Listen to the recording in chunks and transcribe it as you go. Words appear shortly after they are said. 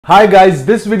Hi guys,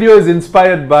 this video is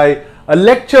inspired by a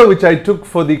lecture which I took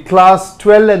for the class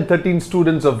 12 and 13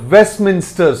 students of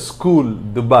Westminster School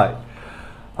Dubai.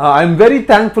 I'm very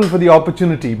thankful for the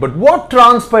opportunity, but what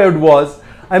transpired was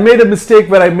I made a mistake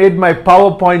where I made my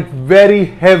PowerPoint very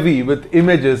heavy with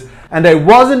images and I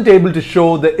wasn't able to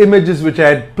show the images which I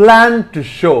had planned to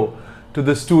show to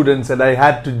the students, and I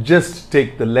had to just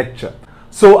take the lecture.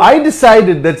 So I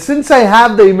decided that since I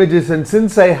have the images and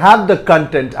since I have the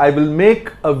content, I will make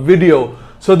a video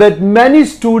so that many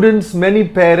students, many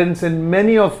parents and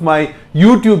many of my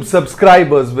YouTube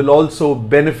subscribers will also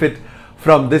benefit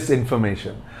from this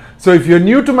information. So if you're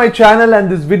new to my channel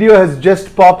and this video has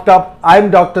just popped up,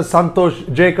 I'm Dr.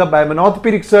 Santhosh Jacob. I'm an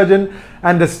orthopedic surgeon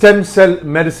and a stem cell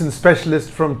medicine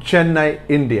specialist from Chennai,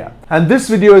 India. And this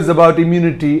video is about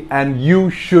immunity, and you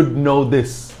should know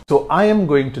this. So I am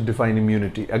going to define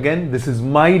immunity. Again, this is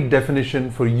my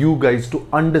definition for you guys to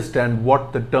understand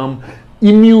what the term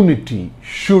immunity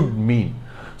should mean.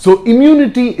 So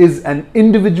immunity is an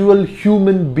individual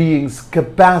human being's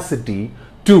capacity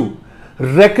to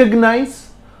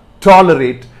recognize,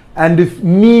 tolerate, and if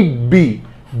need be,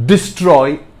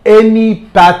 destroy any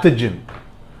pathogen.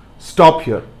 Stop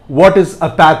here. What is a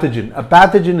pathogen? A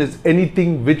pathogen is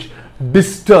anything which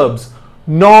disturbs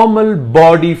normal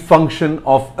body function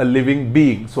of a living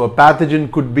being. So a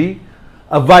pathogen could be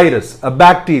a virus, a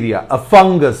bacteria, a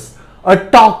fungus, a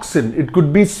toxin. It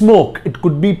could be smoke, it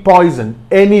could be poison,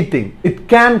 anything. It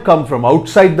can come from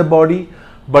outside the body,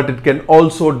 but it can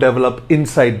also develop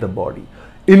inside the body.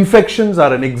 Infections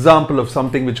are an example of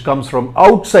something which comes from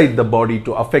outside the body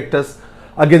to affect us,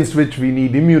 against which we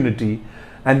need immunity.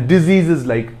 And diseases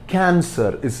like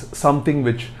cancer is something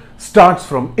which starts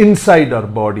from inside our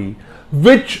body,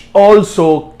 which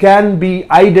also can be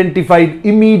identified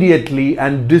immediately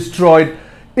and destroyed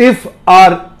if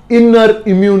our inner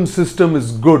immune system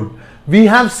is good. We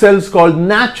have cells called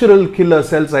natural killer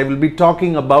cells. I will be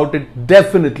talking about it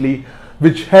definitely,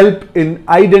 which help in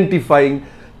identifying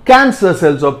cancer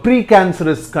cells or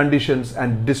pre-cancerous conditions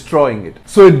and destroying it.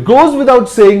 So it goes without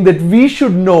saying that we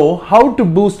should know how to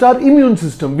boost our immune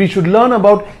system. We should learn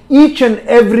about each and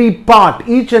every part,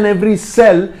 each and every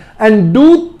cell, and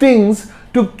do things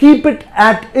to keep it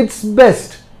at its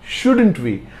best, shouldn't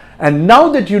we? And now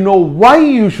that you know why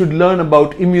you should learn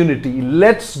about immunity,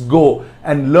 let's go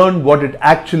and learn what it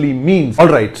actually means.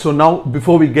 Alright, so now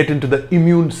before we get into the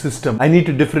immune system, I need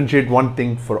to differentiate one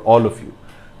thing for all of you.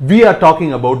 We are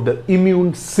talking about the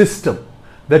immune system,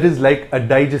 that is like a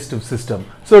digestive system.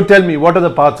 So tell me, what are the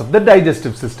parts of the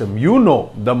digestive system? You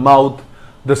know, the mouth,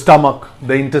 the stomach,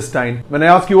 the intestine. When I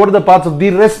ask you what are the parts of the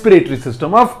respiratory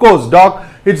system, of course, doc,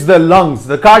 it's the lungs,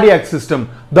 the cardiac system,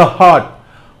 the heart.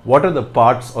 What are the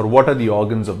parts or what are the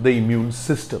organs of the immune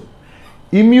system?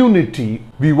 Immunity,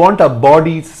 we want our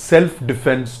body's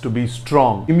self-defense to be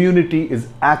strong. Immunity is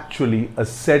actually a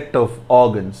set of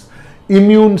organs.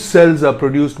 Immune cells are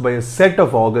produced by a set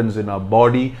of organs in our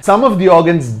body. Some of the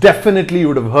organs definitely you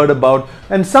would have heard about,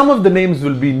 and some of the names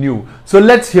will be new. So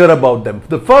let's hear about them.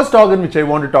 The first organ which I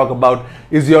want to talk about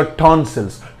is your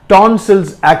tonsils.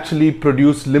 Tonsils actually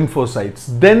produce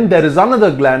lymphocytes. Then there is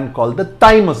another gland called the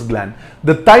thymus gland.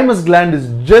 The thymus gland is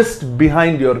just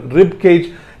behind your rib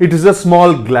cage. It is a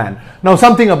small gland. Now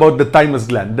something about the thymus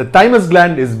gland. The thymus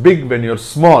gland is big when you're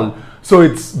small. So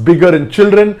it's bigger in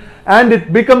children and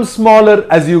it becomes smaller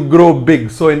as you grow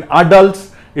big. So in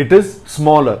adults, it is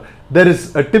smaller. There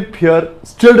is a tip here.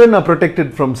 Children are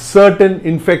protected from certain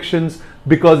infections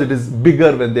because it is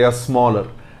bigger when they are smaller.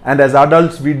 And as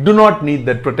adults, we do not need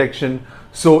that protection,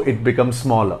 so it becomes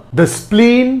smaller. The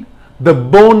spleen, the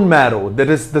bone marrow, that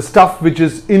is the stuff which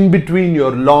is in between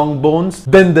your long bones.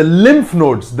 Then the lymph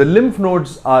nodes. The lymph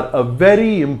nodes are a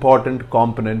very important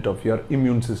component of your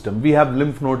immune system. We have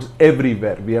lymph nodes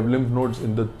everywhere. We have lymph nodes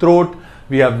in the throat.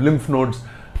 We have lymph nodes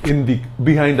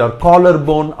behind our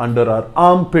collarbone, under our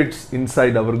armpits,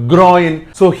 inside our groin.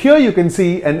 So here you can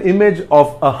see an image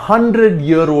of a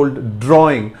 100-year-old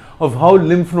drawing of how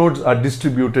lymph nodes are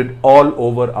distributed all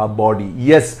over our body.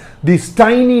 Yes, these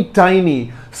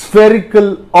tiny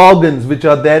spherical organs which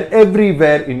are there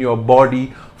everywhere in your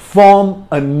body form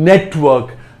a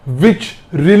network which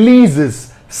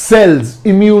releases cells,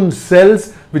 immune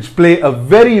cells, which play a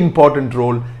very important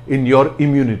role in your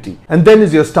immunity. And then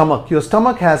is your stomach. Your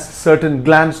stomach has certain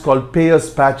glands called Peyer's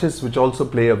patches which also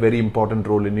play a very important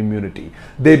role in immunity.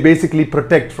 They basically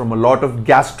protect from a lot of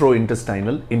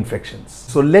gastrointestinal infections.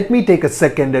 So let me take a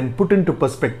second and put into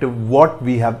perspective what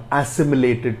we have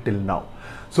assimilated till now.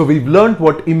 So we've learned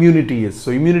what immunity is.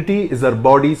 So immunity is our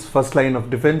body's first line of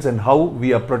defense and how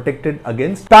we are protected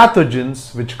against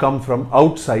pathogens which come from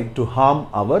outside to harm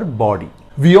our body.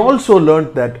 We also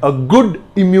learnt that a good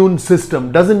immune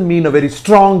system doesn't mean a very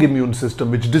strong immune system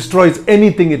which destroys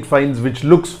anything it finds which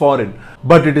looks foreign,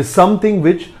 but it is something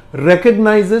which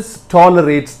recognizes,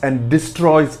 tolerates and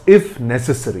destroys if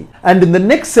necessary. And in the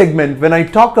next segment, when I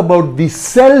talk about the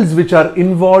cells which are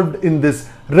involved in this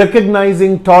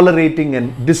recognizing, tolerating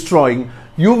and destroying,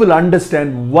 you will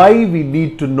understand why we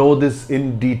need to know this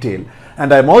in detail.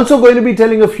 And I'm also going to be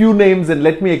telling a few names, and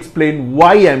let me explain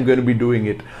why I'm going to be doing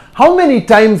it. How many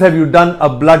times have you done a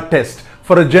blood test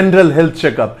for a general health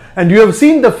checkup and you have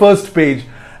seen the first page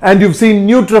and you've seen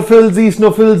neutrophils,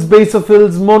 eosinophils,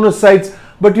 basophils, monocytes,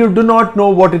 but you do not know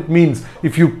what it means?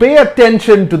 If you pay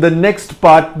attention to the next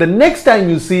part, the next time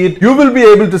you see it, you will be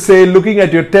able to say, looking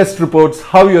at your test reports,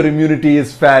 how your immunity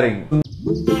is faring.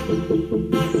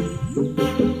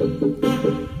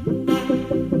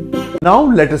 Now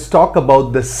let us talk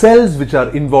about the cells which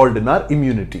are involved in our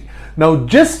immunity. Now,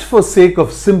 just for sake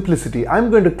of simplicity,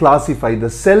 I'm going to classify the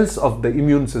cells of the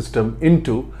immune system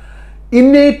into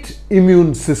innate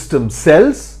immune system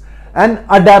cells and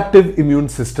adaptive immune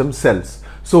system cells.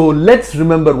 So let's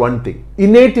remember one thing: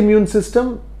 innate immune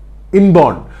system,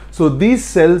 inborn. So these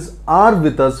cells are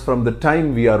with us from the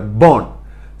time we are born.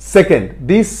 Second,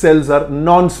 these cells are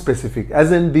non-specific,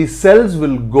 as in these cells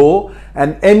will go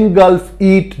and engulf,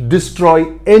 eat,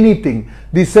 destroy anything.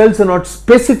 These cells are not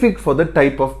specific for the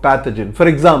type of pathogen. For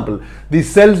example,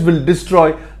 these cells will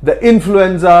destroy the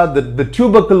influenza, the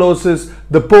tuberculosis,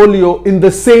 the polio in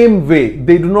the same way.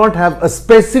 They do not have a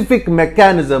specific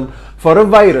mechanism for a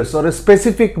virus or a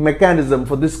specific mechanism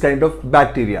for this kind of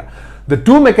bacteria. The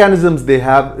two mechanisms they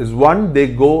have is, one, they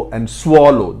go and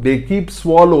swallow. They keep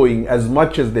swallowing as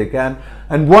much as they can,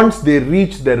 and once they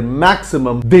reach their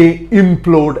maximum, they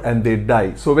implode and they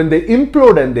die. So when they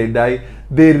implode and they die,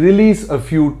 they release a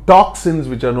few toxins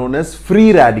which are known as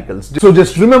free radicals. So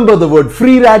just remember the word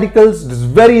free radicals. This is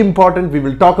very important. We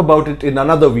will talk about it in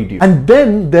another video. And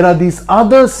then there are these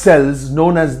other cells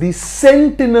known as the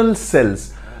sentinel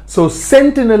cells. So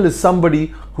sentinel is somebody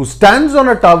who stands on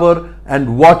a tower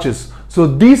and watches. So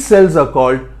these cells are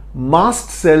called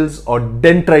mast cells or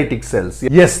dendritic cells.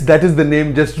 Yes, that is the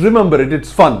name. Just remember it. It's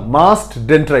fun. Mast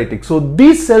dendritic. So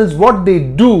these cells, what they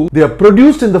do, they are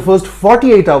produced in the first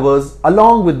 48 hours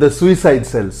along with the suicide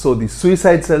cells. So the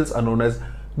suicide cells are known as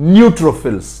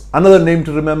neutrophils. Another name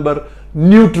to remember,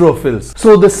 neutrophils.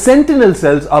 So the sentinel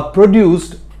cells are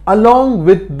produced along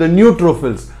with the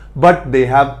neutrophils, but they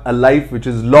have a life which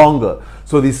is longer.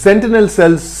 So the sentinel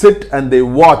cells sit and they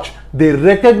watch. They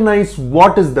recognize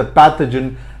what is the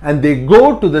pathogen and they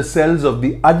go to the cells of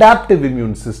the adaptive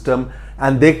immune system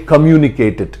and they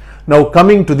communicate it. Now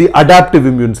coming to the adaptive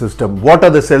immune system, what are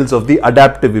the cells of the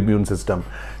adaptive immune system?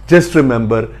 Just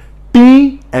remember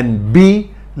T and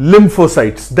B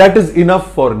lymphocytes. That is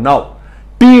enough for now.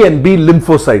 T and B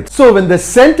lymphocytes. So when the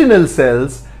sentinel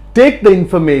cells take the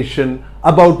information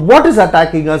about what is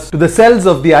attacking us to the cells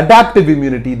of the adaptive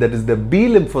immunity, that is the B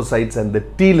lymphocytes and the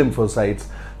T lymphocytes,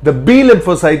 the B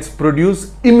lymphocytes produce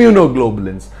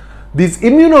immunoglobulins. These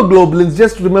immunoglobulins,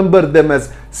 just remember them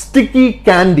as sticky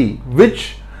candy,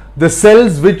 which the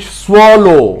cells which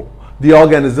swallow the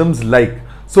organisms like.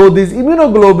 So these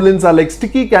immunoglobulins are like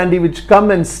sticky candy which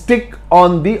come and stick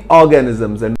on the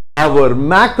organisms. And our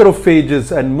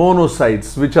macrophages and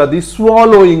monocytes, which are the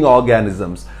swallowing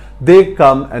organisms, they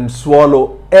come and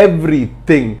swallow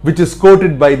everything which is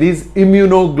coated by these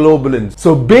immunoglobulins.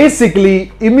 So basically,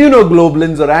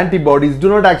 immunoglobulins or antibodies do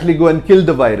not actually go and kill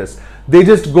the virus. They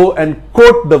just go and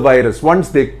coat the virus. Once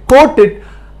they coat it,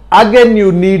 again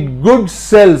you need good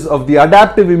cells of the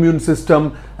adaptive immune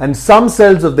system and some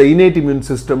cells of the innate immune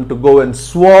system to go and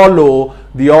swallow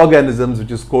the organisms which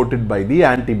is coated by the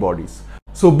antibodies.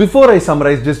 So before I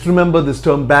summarize, just remember this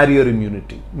term barrier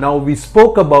immunity. Now we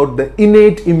spoke about the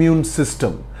innate immune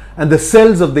system and the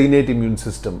cells of the innate immune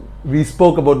system. We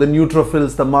spoke about the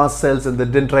neutrophils, the mast cells and the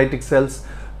dendritic cells.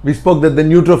 We spoke that the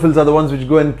neutrophils are the ones which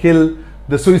go and kill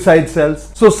the suicide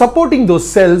cells. So supporting those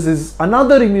cells is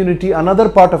another immunity, another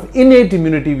part of innate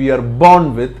immunity we are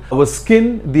born with. Our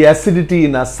skin, the acidity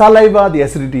in our saliva, the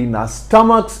acidity in our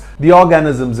stomachs, the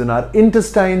organisms in our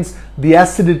intestines, the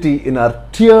acidity in our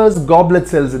tears, goblet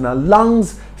cells in our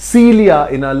lungs, cilia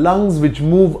in our lungs which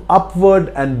move upward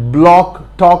and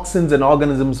block toxins and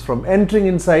organisms from entering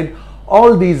inside.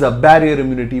 All these are barrier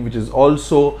immunity, which is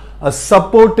also a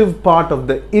supportive part of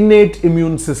the innate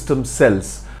immune system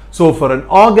cells. So for an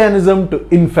organism to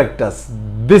infect us,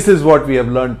 this is what we have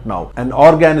learned now. An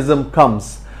organism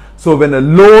comes. So when a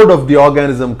load of the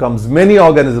organism comes, many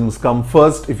organisms come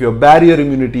first if your barrier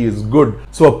immunity is good.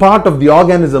 So a part of the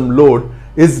organism load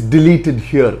is deleted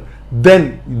here.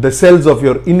 then the cells of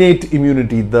your innate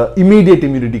immunity, the immediate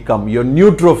immunity come, your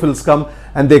neutrophils come,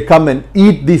 and they come and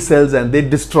eat these cells and they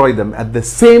destroy them. At the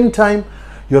same time,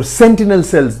 your sentinel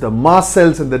cells, the mast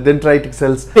cells and the dendritic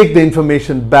cells, take the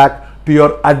information back to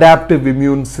your adaptive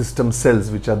immune system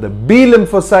cells, which are the B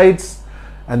lymphocytes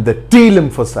and the T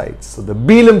lymphocytes. So the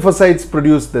B lymphocytes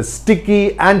produce the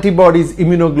sticky antibodies,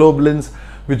 immunoglobulins,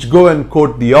 which go and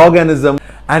coat the organism.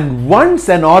 And once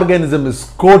an organism is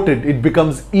coated, it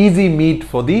becomes easy meat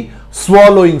for the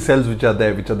swallowing cells which are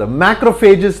there, which are the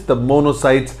macrophages, the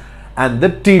monocytes and the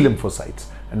T lymphocytes.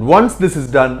 And once this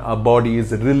is done, our body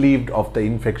is relieved of the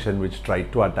infection which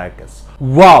tried to attack us.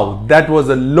 Wow, that was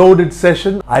a loaded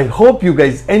session. I hope you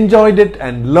guys enjoyed it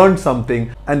and learned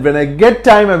something. And when I get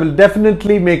time, I will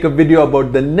definitely make a video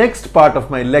about the next part of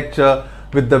my lecture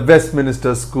with the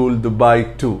Westminster School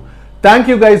Dubai too. Thank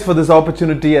you guys for this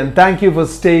opportunity and thank you for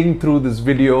staying through this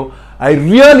video. I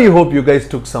really hope you guys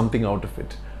took something out of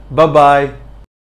it. Bye-bye.